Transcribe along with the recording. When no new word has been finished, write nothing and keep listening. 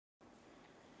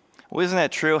Well, isn't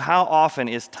that true? How often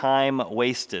is time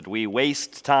wasted? We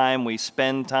waste time, we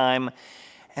spend time,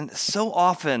 and so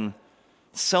often,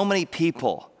 so many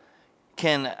people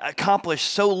can accomplish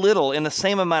so little in the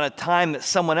same amount of time that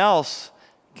someone else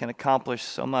can accomplish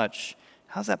so much.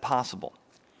 How's that possible?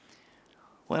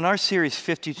 Well, in our series,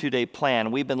 52-Day Plan,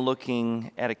 we've been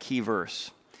looking at a key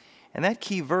verse. And that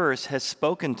key verse has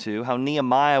spoken to how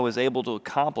Nehemiah was able to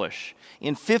accomplish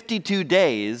in 52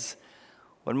 days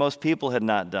what most people had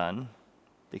not done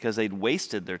because they'd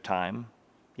wasted their time,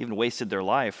 even wasted their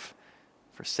life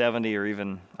for 70 or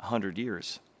even 100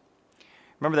 years.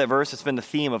 Remember that verse? It's been the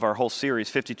theme of our whole series,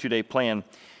 52-Day Plan. It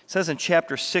says in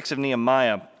chapter 6 of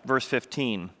Nehemiah, verse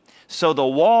 15, "So the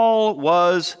wall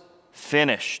was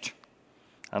finished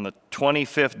on the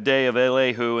 25th day of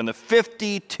Elihu in the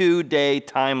 52-day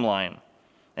timeline.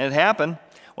 And it happened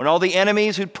when all the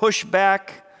enemies who'd pushed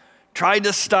back, tried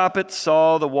to stop it,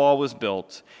 saw the wall was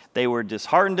built. They were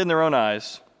disheartened in their own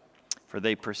eyes, for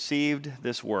they perceived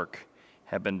this work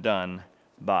had been done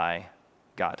by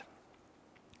God."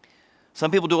 Some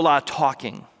people do a lot of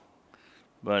talking,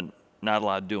 but not a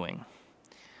lot of doing.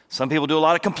 Some people do a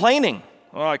lot of complaining.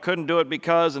 "Oh, I couldn't do it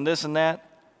because," and this and that.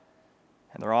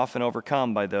 And they're often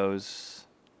overcome by those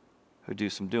who do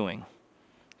some doing.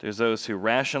 There's those who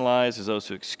rationalize, there's those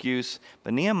who excuse,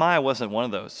 but Nehemiah wasn't one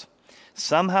of those.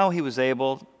 Somehow he was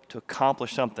able to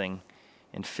accomplish something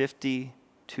in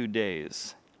 52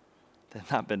 days that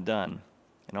had not been done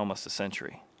in almost a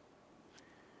century.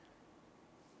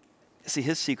 See,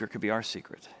 his secret could be our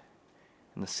secret.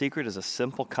 And the secret is a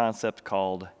simple concept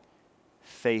called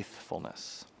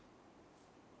faithfulness.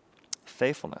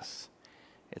 Faithfulness.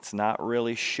 It's not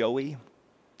really showy.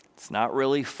 It's not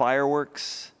really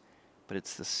fireworks, but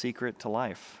it's the secret to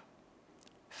life.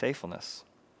 Faithfulness.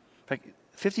 In fact,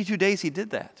 52 days he did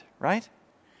that, right?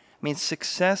 I mean,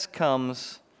 success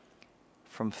comes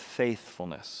from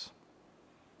faithfulness.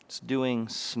 It's doing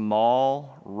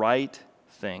small, right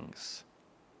things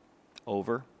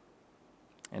over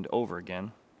and over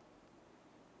again,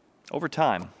 over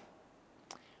time,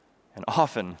 and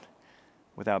often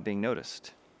without being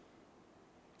noticed.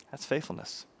 That's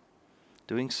faithfulness.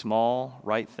 Doing small,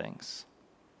 right things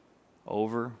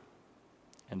over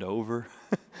and over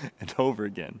and over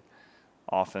again,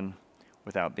 often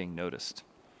without being noticed.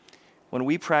 When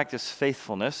we practice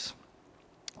faithfulness,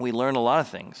 we learn a lot of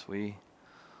things. We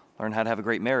learn how to have a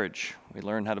great marriage. We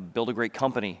learn how to build a great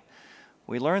company.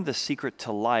 We learn the secret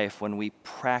to life when we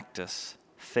practice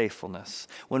faithfulness,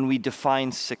 when we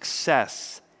define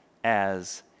success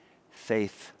as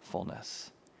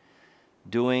faithfulness.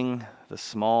 Doing the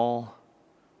small,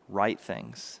 right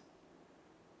things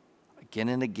again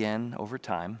and again over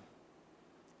time,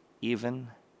 even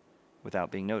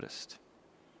without being noticed.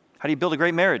 How do you build a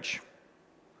great marriage?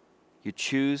 You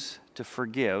choose to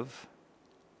forgive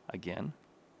again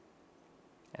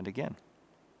and again.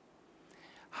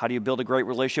 How do you build a great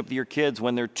relationship with your kids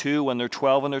when they're 2, when they're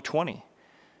 12, when they're 20?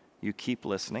 You keep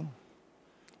listening.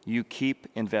 You keep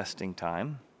investing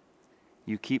time.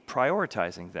 You keep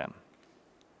prioritizing them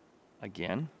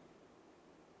again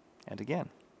and again.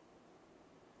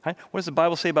 Right? What does the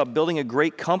Bible say about building a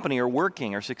great company or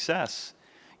working or success?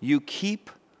 You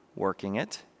keep working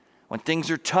it. When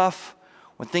things are tough,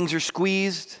 when things are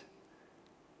squeezed,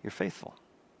 you're faithful.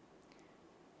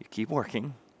 You keep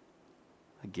working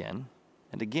again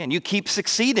and again. You keep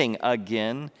succeeding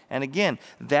again and again.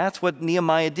 That's what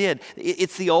Nehemiah did.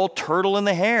 It's the old turtle and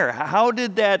the hare. How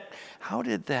did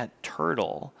that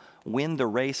turtle win the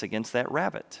race against that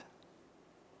rabbit?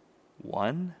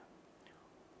 One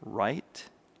right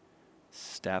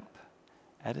step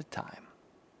at a time.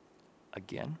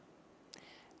 Again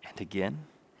and again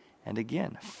and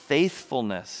again.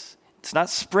 Faithfulness. It's not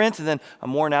sprint and then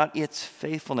I'm worn out. It's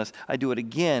faithfulness. I do it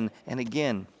again and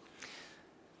again.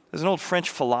 There's an old French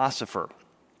philosopher,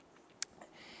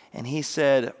 and he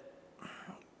said,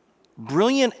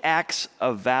 "Brilliant acts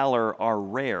of valor are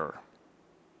rare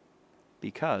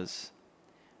because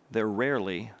they're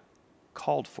rarely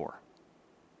called for."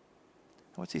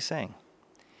 What's he saying?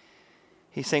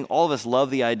 He's saying all of us love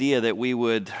the idea that we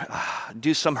would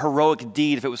do some heroic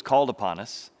deed if it was called upon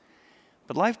us.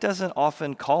 But life doesn't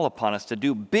often call upon us to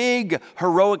do big,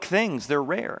 heroic things. They're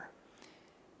rare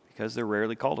because they're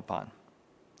rarely called upon.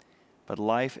 But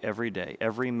life every day,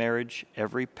 every marriage,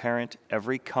 every parent,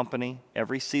 every company,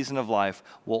 every season of life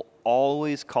will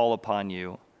always call upon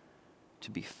you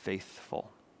to be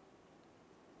faithful.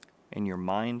 In your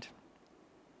mind,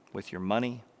 with your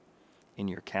money, in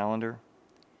your calendar.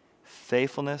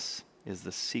 Faithfulness is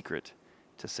the secret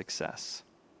to success.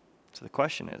 So the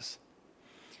question is,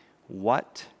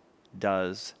 what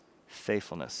does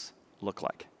faithfulness look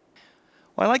like?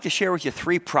 Well, I'd like to share with you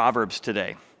 3 proverbs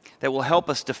today that will help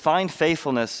us define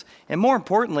faithfulness and, more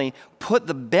importantly, put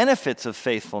the benefits of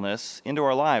faithfulness into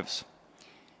our lives.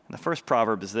 And the first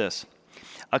proverb is this: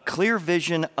 a clear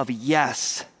vision of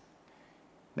yes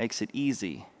makes it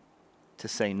easy to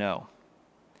say no.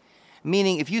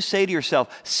 Meaning, if you say to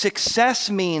yourself, success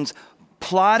means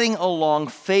plodding along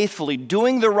faithfully,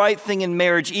 doing the right thing in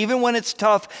marriage, even when it's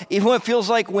tough, even when it feels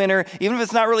like winter, even if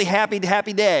it's not really happy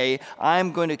day,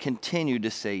 I'm going to continue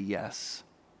to say yes.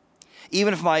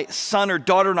 Even if my son or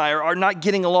daughter and I are not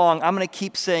getting along, I'm going to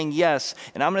keep saying yes,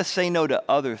 and I'm going to say no to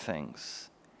other things.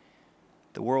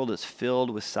 The world is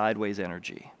filled with sideways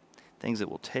energy, things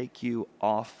that will take you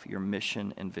off your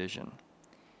mission and vision.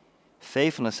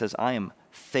 Faithfulness says, I am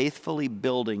faithfully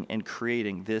building and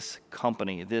creating this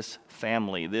company, this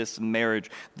family, this marriage,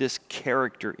 this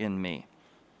character in me.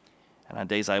 And on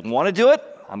days I want to do it,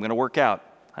 I'm going to work out.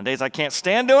 On days I can't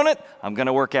stand doing it, I'm going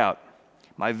to work out.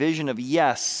 My vision of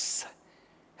yes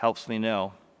helps me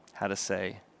know how to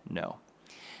say no.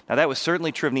 Now that was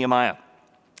certainly true of Nehemiah.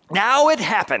 Now it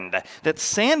happened that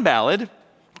Sanballat,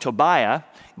 Tobiah,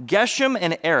 Geshem,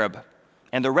 and Arab,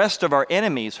 and the rest of our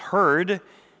enemies heard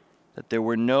that there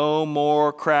were no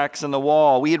more cracks in the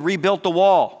wall. We had rebuilt the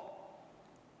wall,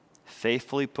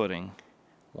 faithfully putting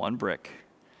one brick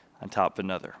on top of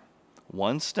another,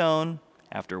 one stone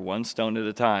after one stone at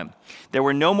a time. There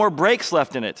were no more breaks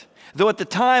left in it, though at the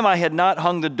time I had not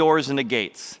hung the doors and the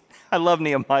gates. I love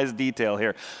Nehemiah's detail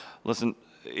here. Listen,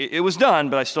 it was done,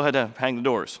 but I still had to hang the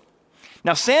doors.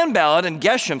 Now Sanballat and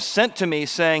Geshem sent to me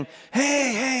saying,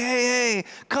 hey,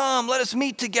 come, let us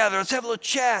meet together. Let's have a little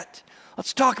chat.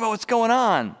 Let's talk about what's going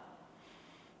on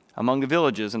among the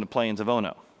villages in the plains of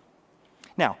Ono.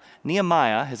 Now,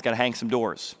 Nehemiah has got to hang some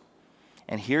doors.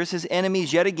 And here's his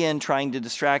enemies yet again trying to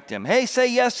distract him. Hey,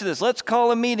 say yes to this. Let's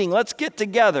call a meeting. Let's get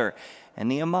together. And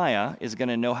Nehemiah is going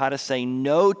to know how to say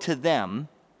no to them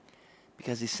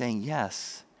because he's saying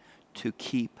yes to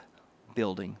keep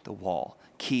building the wall,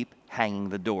 keep hanging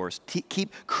the doors,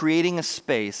 keep creating a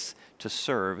space to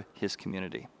serve his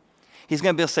community. He's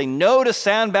going to be able to say no to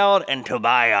Sanballat and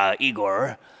Tobiah,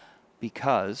 Igor,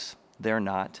 because they're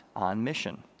not on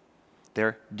mission.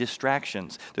 They're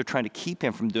distractions. They're trying to keep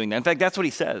him from doing that. In fact, that's what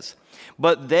he says.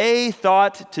 But they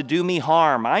thought to do me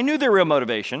harm. I knew their real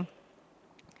motivation.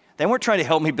 They weren't trying to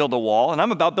help me build a wall, and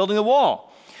I'm about building the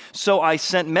wall. So I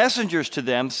sent messengers to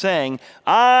them saying,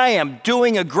 I am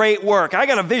doing a great work. I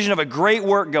got a vision of a great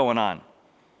work going on.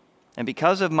 And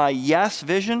because of my yes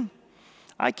vision,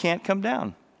 I can't come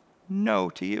down. No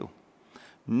to you.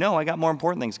 No, I got more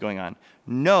important things going on.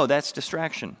 No, that's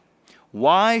distraction.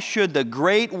 Why should the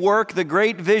great work, the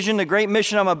great vision, the great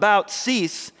mission I'm about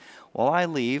cease while I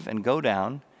leave and go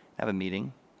down, have a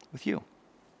meeting with you?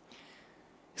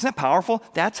 Isn't that powerful?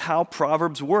 That's how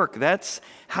Proverbs work. That's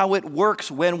how it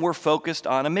works when we're focused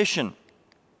on a mission. In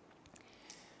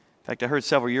fact, I heard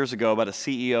several years ago about a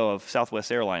CEO of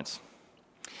Southwest Airlines.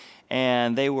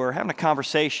 And they were having a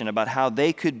conversation about how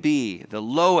they could be the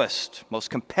lowest, most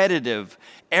competitive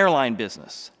airline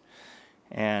business.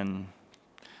 And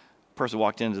a person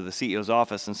walked into the CEO's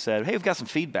office and said, hey, we've got some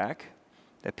feedback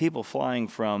that people flying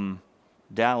from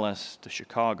Dallas to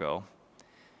Chicago,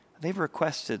 they've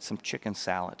requested some chicken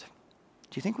salad.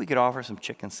 Do you think we could offer some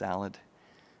chicken salad?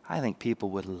 I think people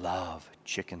would love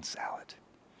chicken salad.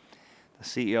 The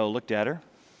CEO looked at her,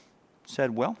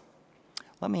 said, well,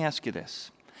 let me ask you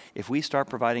this. If we start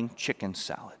providing chicken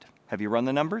salad, have you run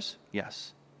the numbers?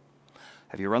 Yes.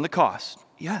 Have you run the cost?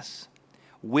 Yes.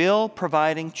 Will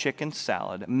providing chicken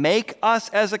salad make us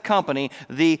as a company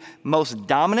the most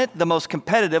dominant, the most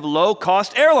competitive,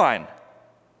 low-cost airline?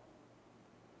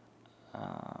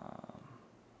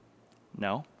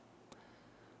 No.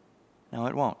 No,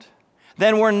 it won't.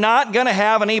 Then we're not going to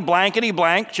have any blankety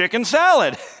blank chicken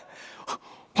salad.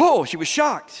 Oh, she was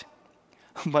shocked.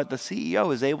 But the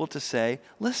CEO is able to say,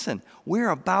 listen, we're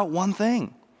about one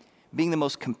thing, being the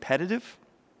most competitive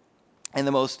and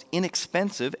the most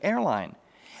inexpensive airline.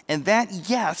 And that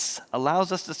yes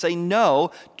allows us to say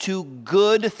no to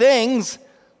good things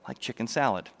like chicken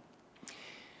salad.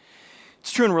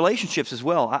 It's true in relationships as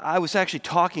well. I was actually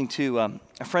talking to a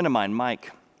friend of mine,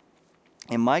 Mike,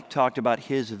 and Mike talked about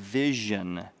his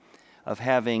vision of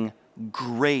having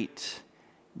great,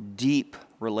 deep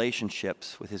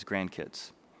relationships with his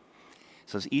grandkids.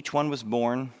 So as each one was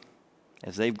born,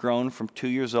 as they've grown from 2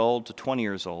 years old to 20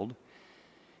 years old,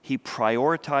 he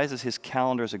prioritizes his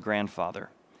calendar as a grandfather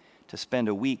to spend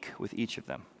a week with each of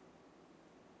them.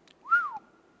 Whew.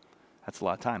 That's a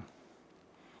lot of time.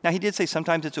 Now, he did say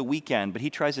sometimes it's a weekend, but he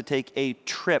tries to take a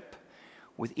trip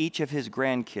with each of his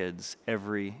grandkids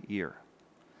every year.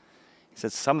 He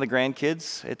said some of the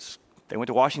grandkids, they went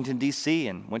to Washington, D.C.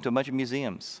 and went to a bunch of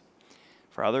museums.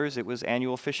 For others, it was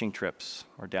annual fishing trips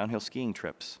or downhill skiing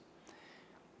trips.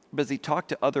 But as he talked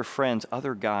to other friends,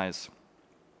 other guys,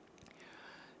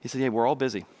 he said, hey, we're all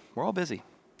busy. We're all busy.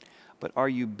 But are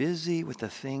you busy with the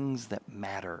things that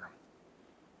matter?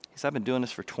 He said, I've been doing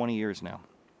this for 20 years now.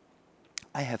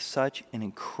 I have such an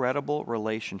incredible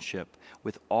relationship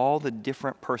with all the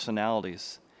different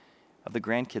personalities of the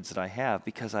grandkids that I have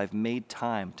because I've made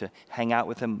time to hang out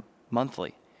with them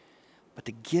monthly. But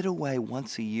to get away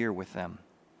once a year with them.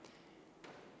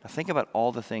 Now think about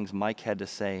all the things Mike had to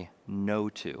say no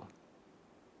to,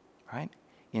 right?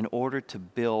 In order to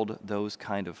build those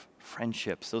kind of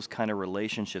friendships, those kind of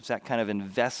relationships, that kind of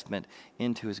investment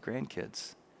into his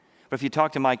grandkids. But if you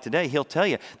talk to Mike today, he'll tell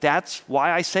you, that's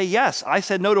why I say yes. I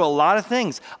said no to a lot of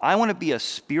things. I want to be a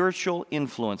spiritual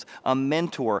influence, a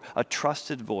mentor, a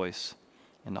trusted voice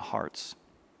in the hearts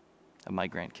of my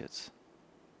grandkids.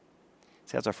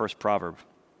 See, that's our first proverb.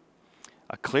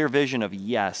 A clear vision of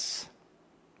yes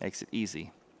makes it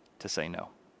easy to say no.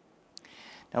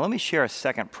 Now let me share a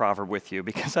second proverb with you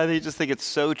because I just think it's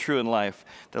so true in life.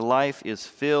 That life is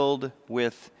filled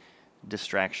with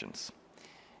distractions.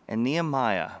 And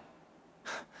Nehemiah,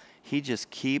 he just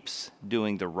keeps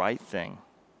doing the right thing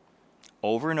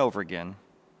over and over again,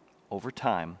 over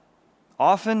time,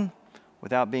 often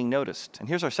without being noticed. And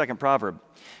here's our second proverb.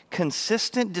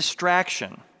 Consistent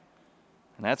distraction,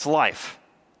 and that's life,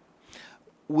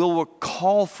 will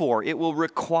call for, it will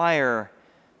require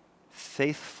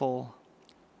faithful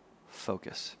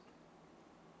focus.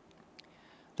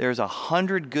 There's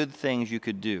 100 good things you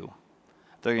could do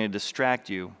that are going to distract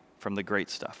you from the great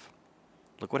stuff.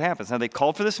 Look what happens. Now, they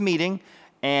called for this meeting,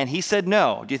 and he said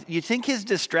no. Do you think his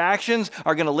distractions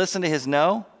are going to listen to his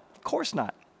no? Of course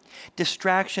not.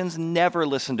 Distractions never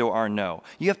listen to our no.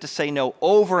 You have to say no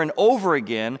over and over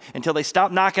again until they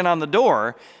stop knocking on the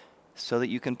door so that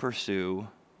you can pursue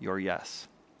your yes.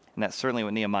 And that's certainly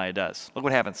what Nehemiah does. Look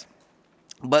what happens.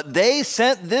 But they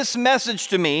sent this message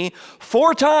to me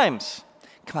 4 times.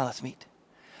 Come on, let's meet.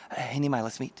 Hey, Nehemiah,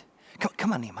 let's meet.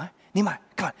 Come on, Nehemiah. Nehemiah,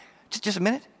 come on. Just a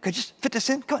minute. Could I just fit this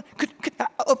in? Come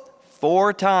on.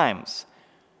 4 times.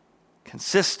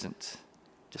 Consistent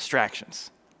distractions.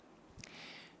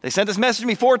 They sent this message to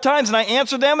me 4 times, and I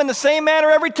answered them in the same manner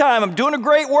every time. I'm doing a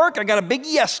great work. I got a big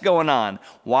yes going on.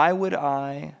 Why would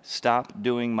I stop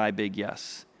doing my big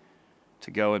yes to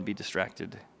go and be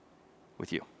distracted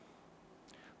with you?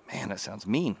 Man, that sounds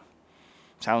mean.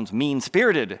 Sounds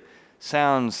mean-spirited.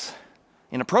 Sounds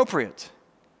inappropriate.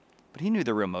 But he knew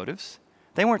the real motives.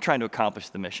 They weren't trying to accomplish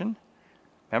the mission.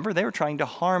 Remember, they were trying to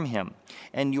harm him.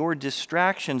 And your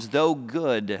distractions, though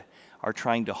good, are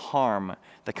trying to harm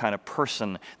the kind of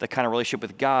person, the kind of relationship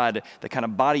with God, the kind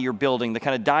of body you're building, the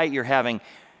kind of diet you're having.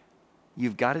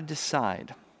 You've got to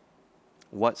decide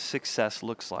what success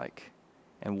looks like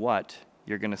and what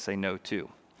you're going to say no to.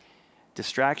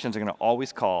 Distractions are going to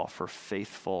always call for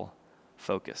faithful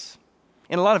focus.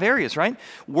 In a lot of areas, right?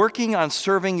 Working on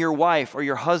serving your wife or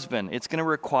your husband, it's going to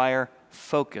require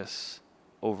focus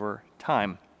over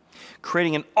time.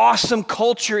 Creating an awesome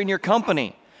culture in your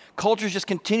company. Cultures just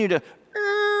continue to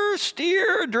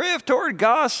drift toward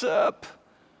gossip.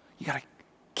 You got to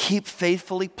keep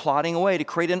faithfully plodding away to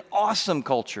create an awesome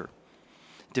culture.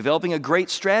 Developing a great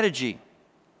strategy.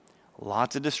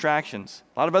 Lots of distractions.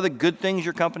 A lot of other good things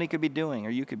your company could be doing or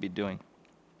you could be doing.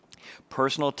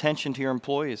 Personal attention to your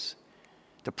employees.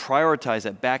 To prioritize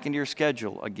that back into your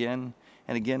schedule again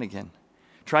and again and again.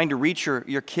 Trying to reach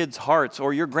your kids' hearts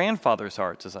or your grandfather's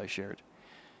hearts, as I shared.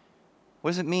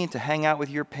 What does it mean to hang out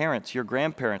with your parents, your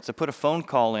grandparents, to put a phone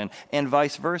call in, and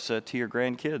vice versa to your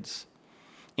grandkids?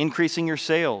 Increasing your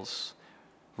sales,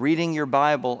 reading your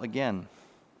Bible again.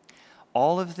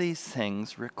 All of these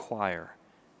things require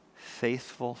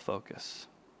faithful focus.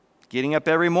 Getting up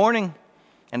every morning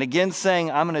and again saying,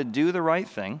 I'm going to do the right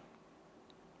thing.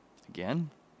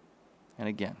 Again and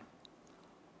again.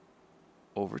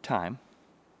 Over time.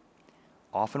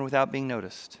 Often without being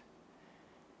noticed.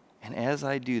 And as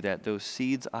I do that, those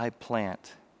seeds I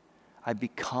plant, I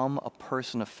become a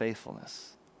person of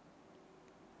faithfulness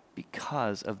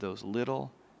because of those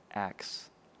little acts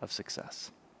of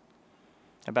success.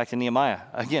 And back to Nehemiah.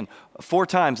 Again, 4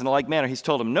 times in the like manner, he's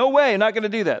told him, no way, I'm not going to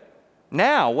do that.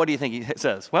 Now, what do you think he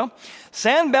says? Well,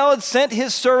 Sanballat sent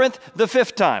his servant the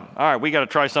 5th time. All right, we got to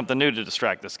try something new to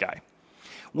distract this guy.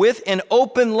 With an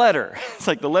open letter. It's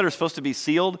like the letter's supposed to be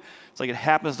sealed. It's like it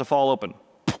happens to fall open.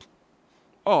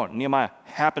 Oh, Nehemiah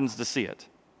happens to see it.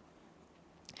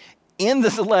 In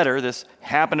this letter, this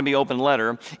happened to be open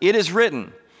letter, it is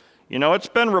written, it's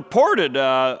been reported,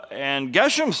 and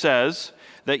Geshem says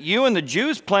that you and the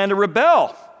Jews plan to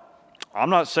rebel. I'm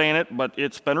not saying it, but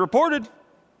it's been reported.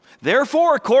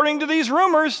 Therefore, according to these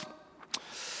rumors,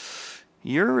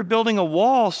 you're rebuilding a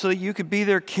wall so that you could be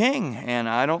their king. And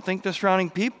I don't think the surrounding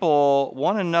people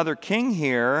want another king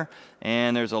here.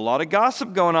 And there's a lot of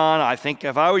gossip going on. I think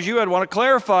if I was you, I'd want to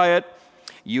clarify it.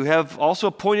 You have also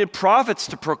appointed prophets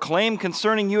to proclaim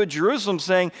concerning you at Jerusalem,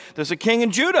 saying, there's a king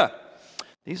in Judah.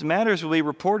 These matters will be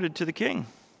reported to the king.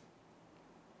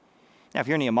 Now, if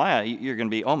you're Nehemiah, you're going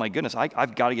to be, oh my goodness,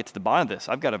 I've got to get to the bottom of this.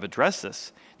 I've got to address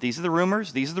this. These are the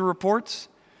rumors. These are the reports.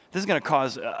 This is going to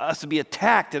cause us to be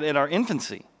attacked in our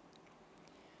infancy.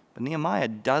 But Nehemiah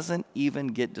doesn't even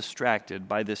get distracted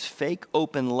by this fake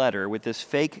open letter with this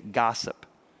fake gossip.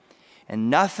 And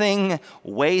nothing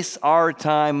wastes our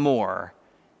time more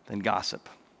than gossip.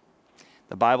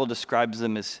 The Bible describes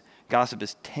them as gossip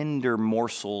as tender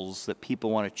morsels that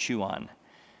people want to chew on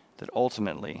that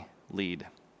ultimately lead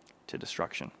to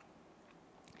destruction.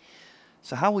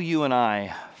 So how will you and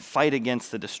I fight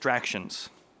against the distractions?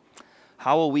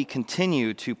 How will we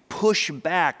continue to push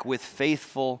back with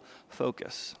faithful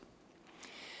focus?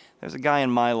 There's a guy in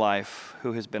my life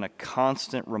who has been a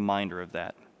constant reminder of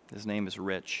that. His name is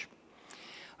Rich.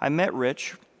 I met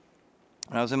Rich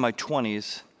when I was in my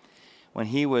 20s when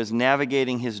he was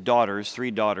navigating his daughters,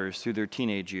 3 daughters, through their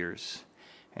teenage years.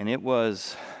 And it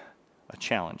was a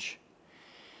challenge.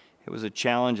 It was a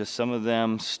challenge as some of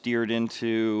them steered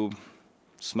into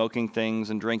smoking things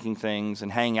and drinking things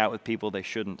and hanging out with people they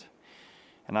shouldn't.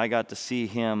 And I got to see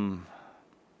him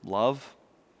love.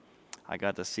 I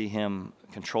got to see him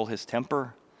control his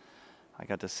temper. I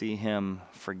got to see him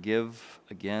forgive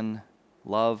again,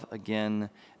 love again,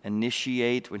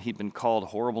 initiate when he'd been called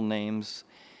horrible names.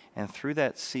 And through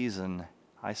that season,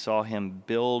 I saw him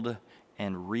build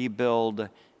and rebuild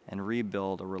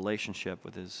a relationship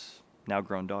with his now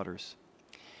grown daughters.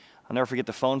 I'll never forget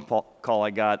the phone call I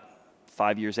got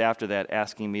 5 years after that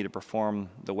asking me to perform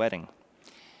the wedding.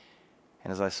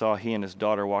 And as I saw he and his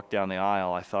daughter walk down the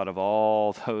aisle, I thought of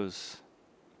all those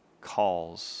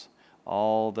calls,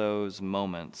 all those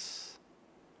moments,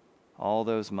 all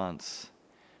those months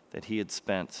that he had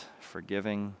spent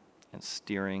forgiving and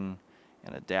steering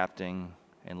and adapting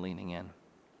and leaning in.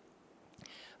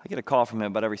 I get a call from him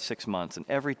about every 6 months, and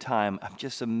every time I'm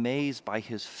just amazed by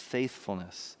his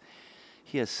faithfulness.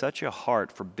 He has such a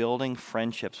heart for building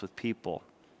friendships with people,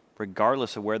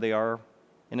 regardless of where they are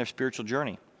in their spiritual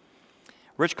journey.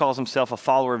 Rich calls himself a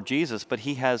follower of Jesus, but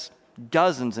he has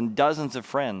dozens and dozens of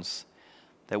friends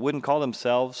that wouldn't call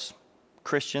themselves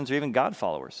Christians or even God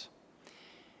followers.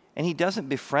 And he doesn't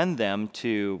befriend them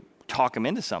to talk them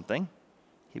into something.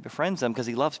 He befriends them because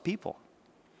he loves people.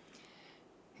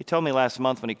 He told me last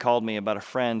month when he called me about a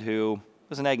friend who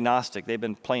was an agnostic. They've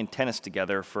been playing tennis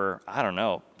together for,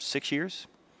 6 years.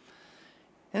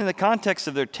 And in the context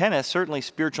of their tennis, certainly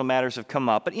spiritual matters have come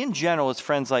up. But in general, it's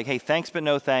friends like, hey, thanks but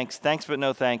no thanks, thanks but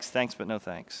no thanks, thanks but no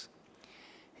thanks.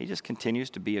 He just continues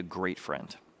to be a great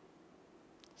friend.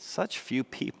 Such few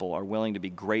people are willing to be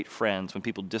great friends when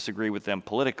people disagree with them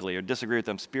politically or disagree with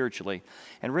them spiritually.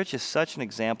 And Rich is such an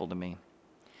example to me.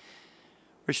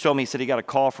 Rich told me, he said he got a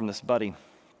call from this buddy.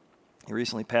 He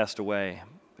recently passed away.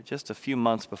 But just a few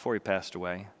months before he passed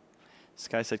away, this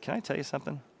guy said, can I tell you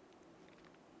something?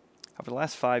 Over the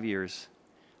last 5 years,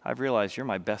 I've realized you're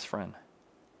my best friend.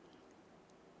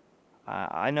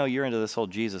 I know you're into this whole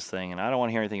Jesus thing, and I don't want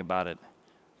to hear anything about it.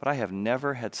 But I have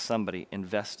never had somebody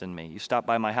invest in me. You stop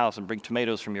by my house and bring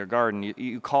tomatoes from your garden.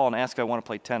 You call and ask if I want to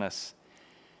play tennis.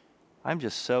 I'm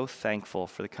just so thankful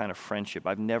for the kind of friendship.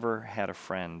 I've never had a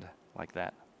friend like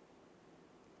that.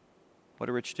 What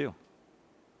did Rich do?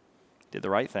 Did the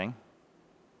right thing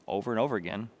over and over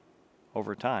again,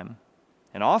 over time,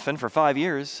 and often for 5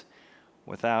 years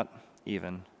without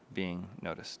even being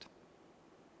noticed.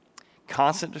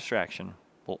 Constant distraction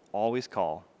will always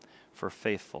call for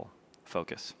faithful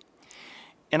focus.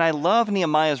 And I love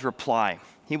Nehemiah's reply.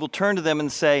 He will turn to them and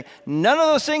say, none of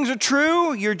those things are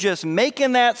true. You're just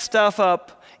making that stuff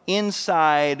up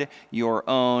inside your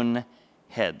own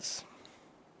heads.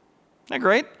 Isn't that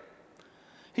great?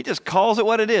 He just calls it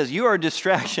what it is. You are a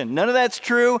distraction. None of that's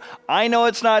true. I know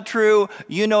it's not true.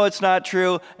 You know it's not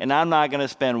true. And I'm not going to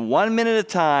spend 1 minute at a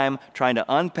time trying to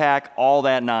unpack all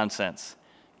that nonsense.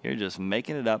 You're just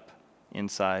making it up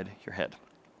inside your head.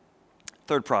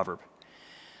 Third proverb.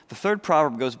 The third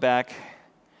proverb goes back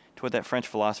to what that French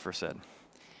philosopher said.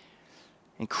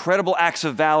 Incredible acts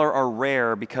of valor are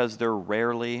rare because they're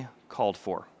rarely called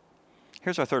for.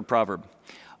 Here's our third proverb.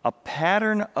 A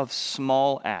pattern of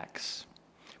small acts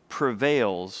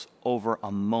prevails over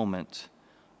a moment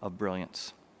of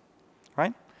brilliance.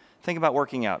 Right? Think about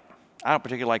working out. I don't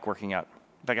particularly like working out.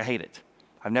 In fact, I hate it.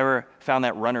 I've never found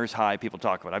that runner's high people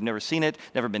talk about. I've never seen it,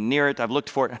 never been near it. I've looked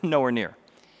for it, nowhere near.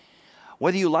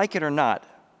 Whether you like it or not,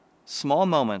 small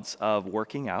moments of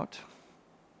working out,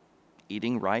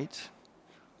 eating right,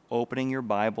 opening your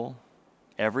Bible,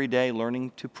 every day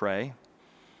learning to pray,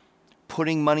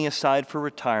 putting money aside for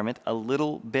retirement a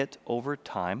little bit over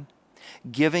time,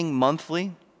 giving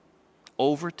monthly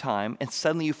over time, and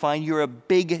suddenly you find you're a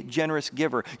big, generous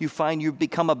giver. You find you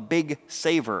become a big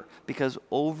saver because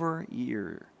over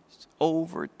years,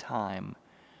 over time,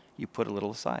 you put a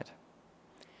little aside.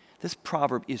 This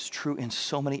proverb is true in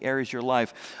so many areas of your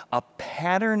life. A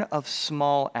pattern of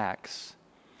small acts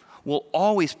will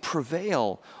always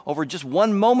prevail over just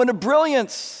one moment of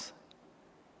brilliance.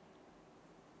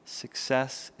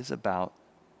 Success is about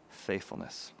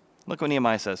faithfulness. Look what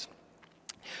Nehemiah says.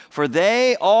 For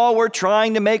they all were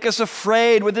trying to make us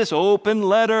afraid with this open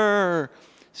letter,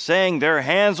 saying their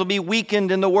hands will be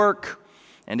weakened in the work,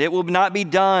 and it will not be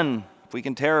done if we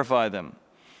can terrify them.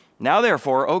 Now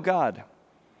therefore, O God,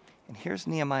 and here's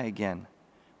Nehemiah again.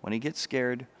 When he gets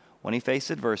scared, when he faces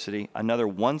adversity, another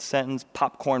one-sentence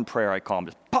popcorn prayer, I call him.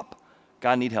 Just pop.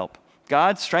 God, I need help.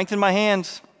 God, strengthen my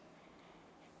hands.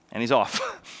 And he's off.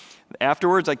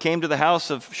 Afterwards, I came to the house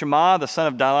of Shema, the son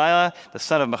of Delilah, the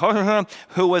son of Mahonah,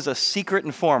 who was a secret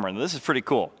informer. Now, this is pretty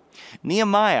cool.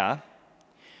 Nehemiah,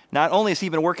 not only has he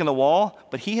been working the wall,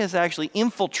 but he has actually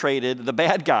infiltrated the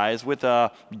bad guys with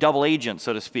a double agent,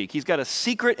 so to speak. He's got a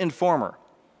secret informer.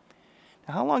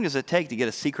 Now, how long does it take to get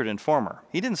a secret informer?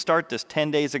 He didn't start this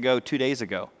 10 days ago, 2 days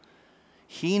ago.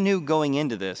 He knew going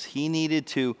into this, he needed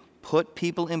to put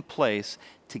people in place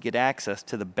to get access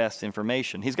to the best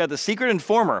information. He's got the secret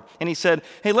informer, and he said,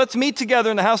 hey, let's meet together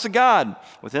in the house of God,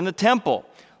 within the temple.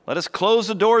 Let us close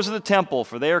the doors of the temple,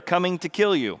 for they are coming to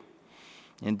kill you.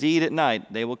 Indeed, at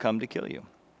night, they will come to kill you.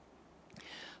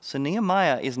 So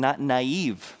Nehemiah is not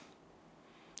naive.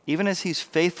 Even as he's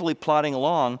faithfully plodding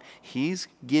along, he's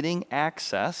getting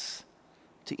access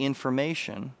to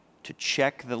information to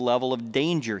check the level of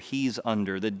danger he's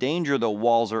under, the danger the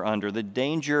walls are under, the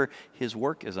danger his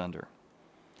work is under.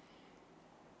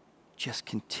 Just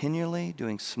continually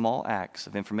doing small acts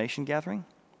of information gathering,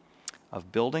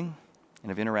 of building,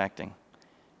 and of interacting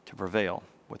to prevail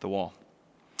with the wall.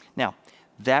 Now,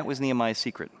 that was Nehemiah's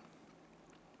secret.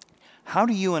 How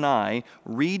do you and I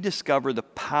rediscover the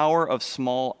power of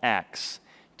small acts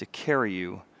to carry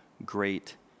you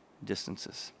great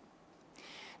distances?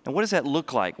 Now, what does that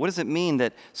look like? What does it mean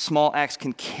that small acts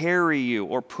can carry you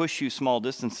or push you small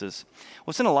distances?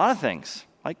 Well, it's in a lot of things.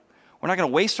 Like, we're not going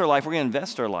to waste our life, we're going to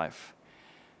invest our life.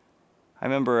 I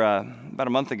remember about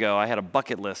a month ago, I had a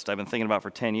bucket list I've been thinking about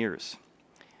for 10 years.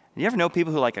 Do you ever know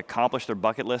people who like accomplish their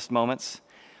bucket list moments?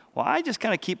 Well, I just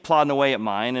kind of keep plodding away at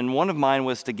mine, and one of mine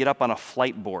was to get up on a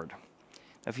flight board.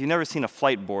 Now, if you've never seen a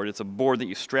flight board, it's a board that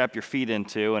you strap your feet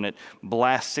into, and it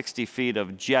blasts 60 feet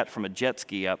of jet from a jet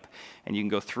ski up, and you can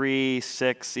go 3,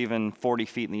 6, even 40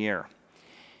 feet in the air.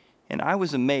 And I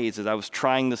was amazed as I was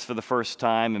trying this for the first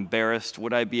time, embarrassed,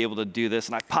 would I be able to do this?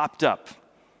 And I popped up,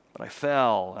 but I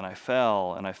fell, and I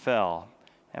fell, and I fell.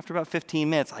 After about 15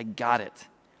 minutes, I got it.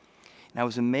 And I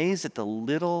was amazed at the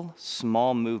little,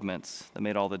 small movements that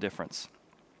made all the difference.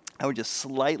 I would just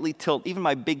slightly tilt, even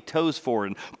my big toes forward,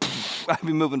 and I'd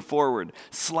be moving forward.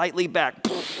 Slightly back,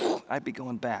 I'd be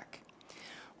going back.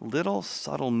 Little,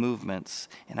 subtle movements,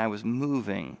 and I was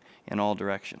moving in all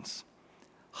directions.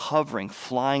 Hovering,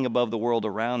 flying above the world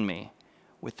around me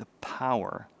with the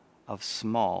power of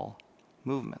small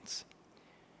movements.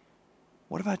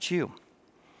 What about you?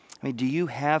 I mean, do you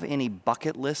have any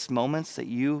bucket list moments that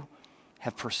you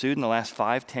have pursued in the last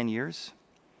 5, 10 years?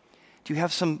 Do you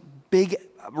have some big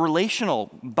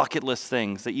relational bucket list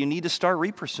things that you need to start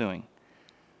re-pursuing?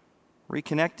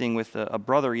 Reconnecting with a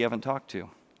brother you haven't talked to.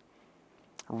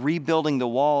 Rebuilding the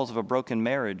walls of a broken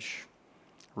marriage.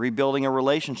 Rebuilding a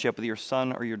relationship with your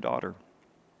son or your daughter.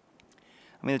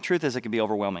 I mean, the truth is it can be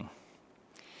overwhelming.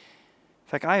 In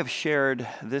fact, I have shared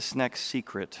this next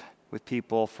secret with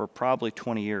people for probably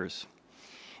 20 years.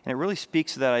 And it really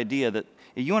speaks to that idea that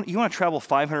you want to travel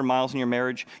 500 miles in your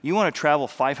marriage, you want to travel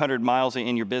 500 miles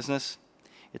in your business,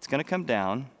 it's going to come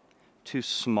down to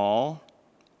small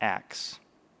acts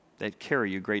that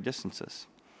carry you great distances.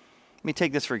 Let me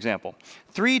take this for example.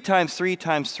 3 times 3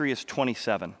 times 3 is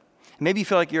 27. Maybe you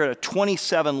feel like you're at a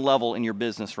 27 level in your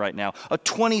business right now, a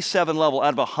 27 level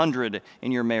out of 100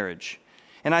 in your marriage.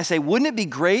 And I say, wouldn't it be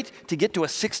great to get to a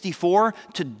 64,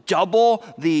 to double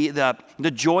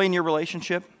the joy in your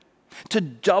relationship? To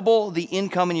double the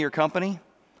income in your company?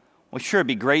 Well, sure, it'd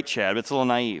be great, Chad, but it's a little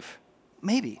naive.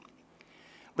 Maybe.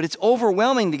 But it's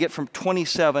overwhelming to get from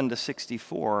 27 to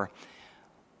 64.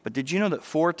 But did you know that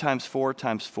 4 times 4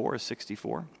 times 4 is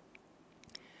 64?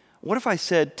 What if I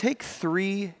said, take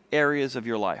 3 areas of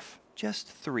your life, just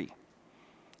 3,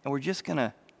 and we're just going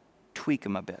to tweak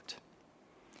them a bit?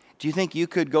 Do you think you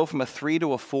could go from a 3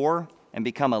 to a 4 and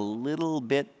become a little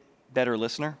bit better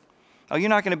listener? Oh, you're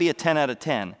not going to be a 10 out of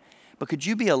 10, but could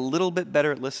you be a little bit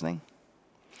better at listening?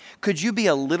 Could you be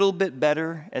a little bit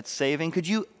better at saving? Could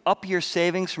you up your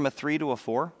savings from a 3 to a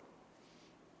 4?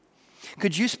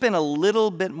 Could you spend a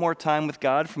little bit more time with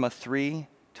God from a 3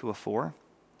 to a 4?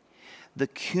 The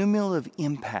cumulative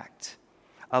impact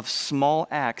of small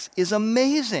acts is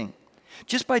amazing.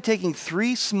 Just by taking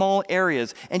 3 small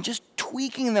areas and just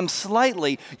tweaking them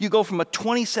slightly, you go from a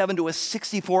 27 to a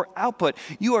 64 output.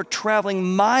 You are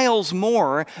traveling miles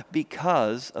more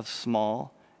because of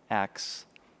small acts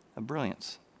of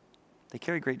brilliance. They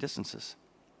carry great distances.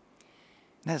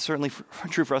 And that's certainly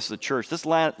true for us as a church. This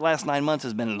last 9 months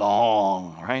has been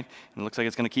long, right? And it looks like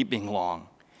it's going to keep being long.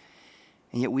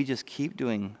 And yet we just keep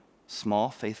doing small,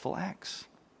 faithful acts.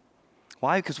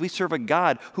 Why? Because we serve a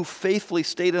God who faithfully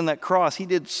stayed on that cross. He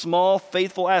did small,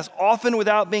 faithful acts, often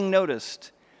without being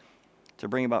noticed, to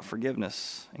bring about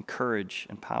forgiveness and courage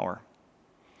and power.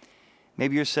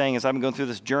 Maybe you're saying, as I've been going through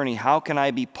this journey, how can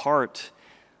I be part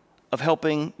of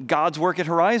helping God's work at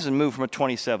Horizon move from a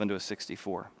 27 to a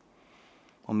 64?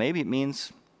 Well, maybe it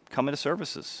means coming to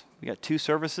services. We got 2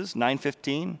 services,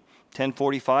 9:15,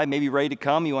 10:45. Maybe you're ready to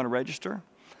come. You want to register.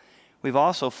 We've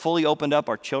also fully opened up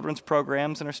our children's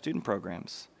programs and our student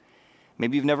programs.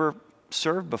 Maybe you've never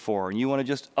served before and you want to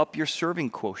just up your serving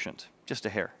quotient, just a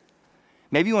hair.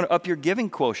 Maybe you want to up your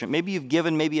giving quotient. Maybe you've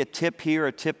given maybe a tip here,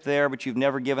 a tip there, but you've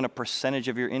never given a percentage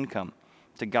of your income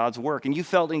to God's work. And you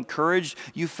felt encouraged,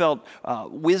 you felt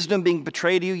wisdom being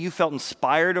betrayed to you, you felt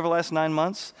inspired over the last 9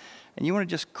 months, and you want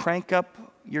to just crank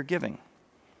up your giving,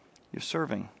 your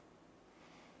serving,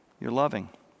 your loving.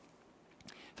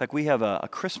 In fact, we have a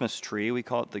Christmas tree, we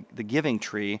call it the giving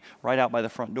tree, right out by the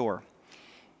front door.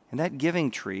 And that giving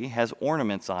tree has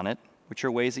ornaments on it, which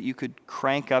are ways that you could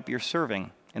crank up your serving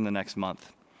in the next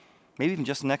month. Maybe even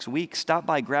just next week, stop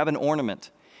by, grab an ornament.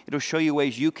 It'll show you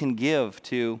ways you can give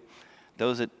to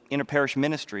those at interparish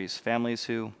ministries, families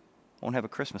who won't have a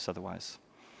Christmas otherwise.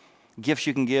 Gifts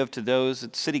you can give to those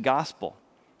at City Gospel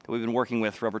that we've been working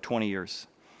with for over 20 years.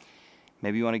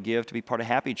 Maybe you want to give to be part of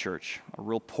Happy Church, a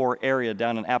real poor area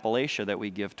down in Appalachia that we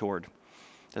give toward.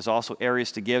 There's also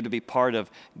areas to give to be part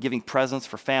of giving presents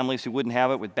for families who wouldn't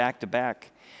have it with back-to-back.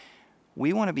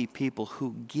 We want to be people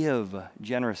who give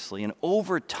generously, and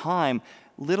over time,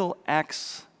 little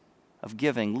acts of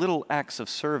giving, little acts of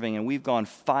serving, and we've gone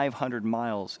 500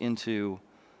 miles into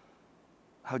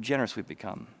how generous we've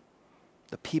become,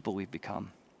 the people we've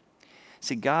become.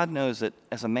 See, God knows that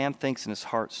as a man thinks in his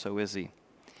heart, so is he.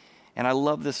 And I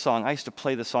love this song. I used to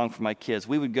play this song for my kids.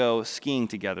 We would go skiing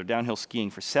together, downhill skiing,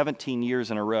 for 17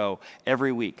 years in a row.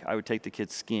 Every week, I would take the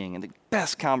kids skiing, and the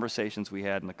best conversations we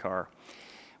had in the car.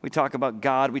 We talk about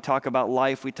God, we talk about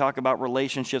life, we talk about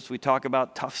relationships, we talk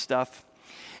about tough stuff.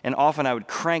 And often I would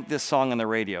crank this song on the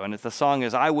radio, and if the song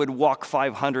is, I would walk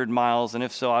 500 miles, and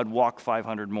if so, I'd walk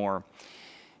 500 more.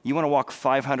 You want to walk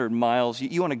 500 miles?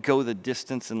 You want to go the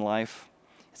distance in life?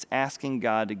 It's asking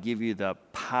God to give you the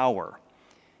power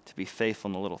to be faithful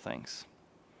in the little things,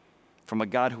 from a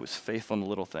God who was faithful in the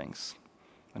little things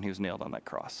when he was nailed on that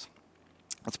cross.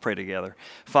 Let's pray together.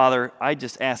 Father, I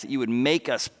just ask that you would make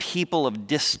us people of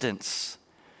distance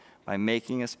by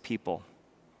making us people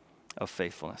of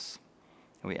faithfulness.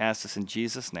 And we ask this in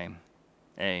Jesus' name.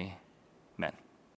 Amen.